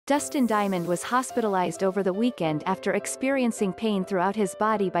Dustin Diamond was hospitalized over the weekend after experiencing pain throughout his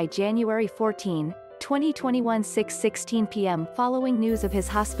body by January 14, 2021 6:16 p.m. Following news of his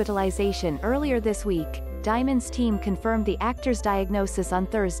hospitalization earlier this week, Diamond's team confirmed the actor's diagnosis on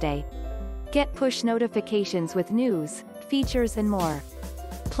Thursday. Get push notifications with news, features and more.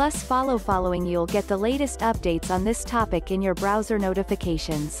 Plus following you'll get the latest updates on this topic in your browser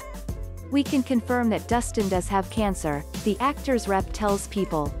notifications. We can confirm that Dustin does have cancer, the actor's rep tells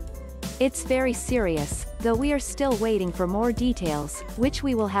People. It's very serious, though we are still waiting for more details, which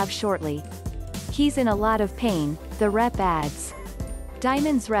we will have shortly. He's in a lot of pain, the rep adds.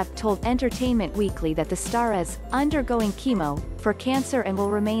 Diamond's rep told Entertainment Weekly that the star is undergoing chemo for cancer and will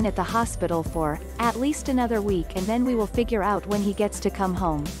remain at the hospital for at least another week, and then we will figure out when he gets to come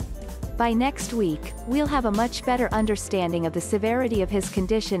home. By next week, we'll have a much better understanding of the severity of his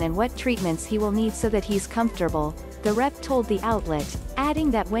condition and what treatments he will need so that he's comfortable, the rep told the outlet,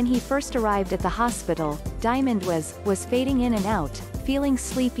 adding that when he first arrived at the hospital, Diamond was fading in and out, feeling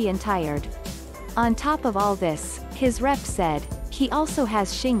sleepy and tired. On top of all this, his rep said, he also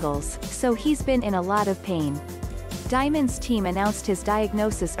has shingles, so he's been in a lot of pain. Diamond's team announced his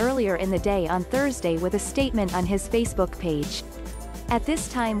diagnosis earlier in the day on Thursday with a statement on his Facebook page. At this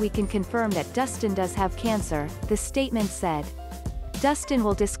time we can confirm that Dustin does have cancer, the statement said. Dustin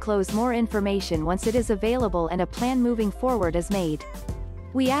will disclose more information once it is available and a plan moving forward is made.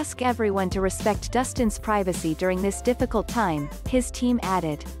 We ask everyone to respect Dustin's privacy during this difficult time, his team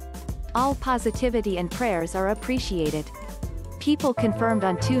added. All positivity and prayers are appreciated. People confirmed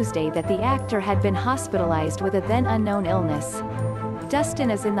on Tuesday that the actor had been hospitalized with a then-unknown illness. Dustin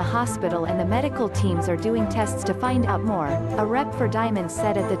is in the hospital and the medical teams are doing tests to find out more, a rep for Diamond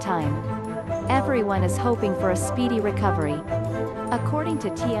said at the time. Everyone is hoping for a speedy recovery. According to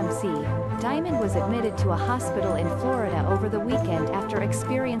TMZ, Diamond was admitted to a hospital in Florida over the weekend after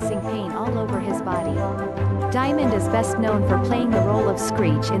experiencing pain all over his body. Diamond is best known for playing the role of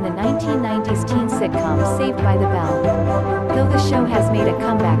Screech in the 1990s teen sitcom Saved by the Bell. Though the show has made a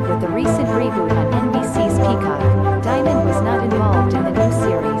comeback with the recent reboot on NBC's Peacock,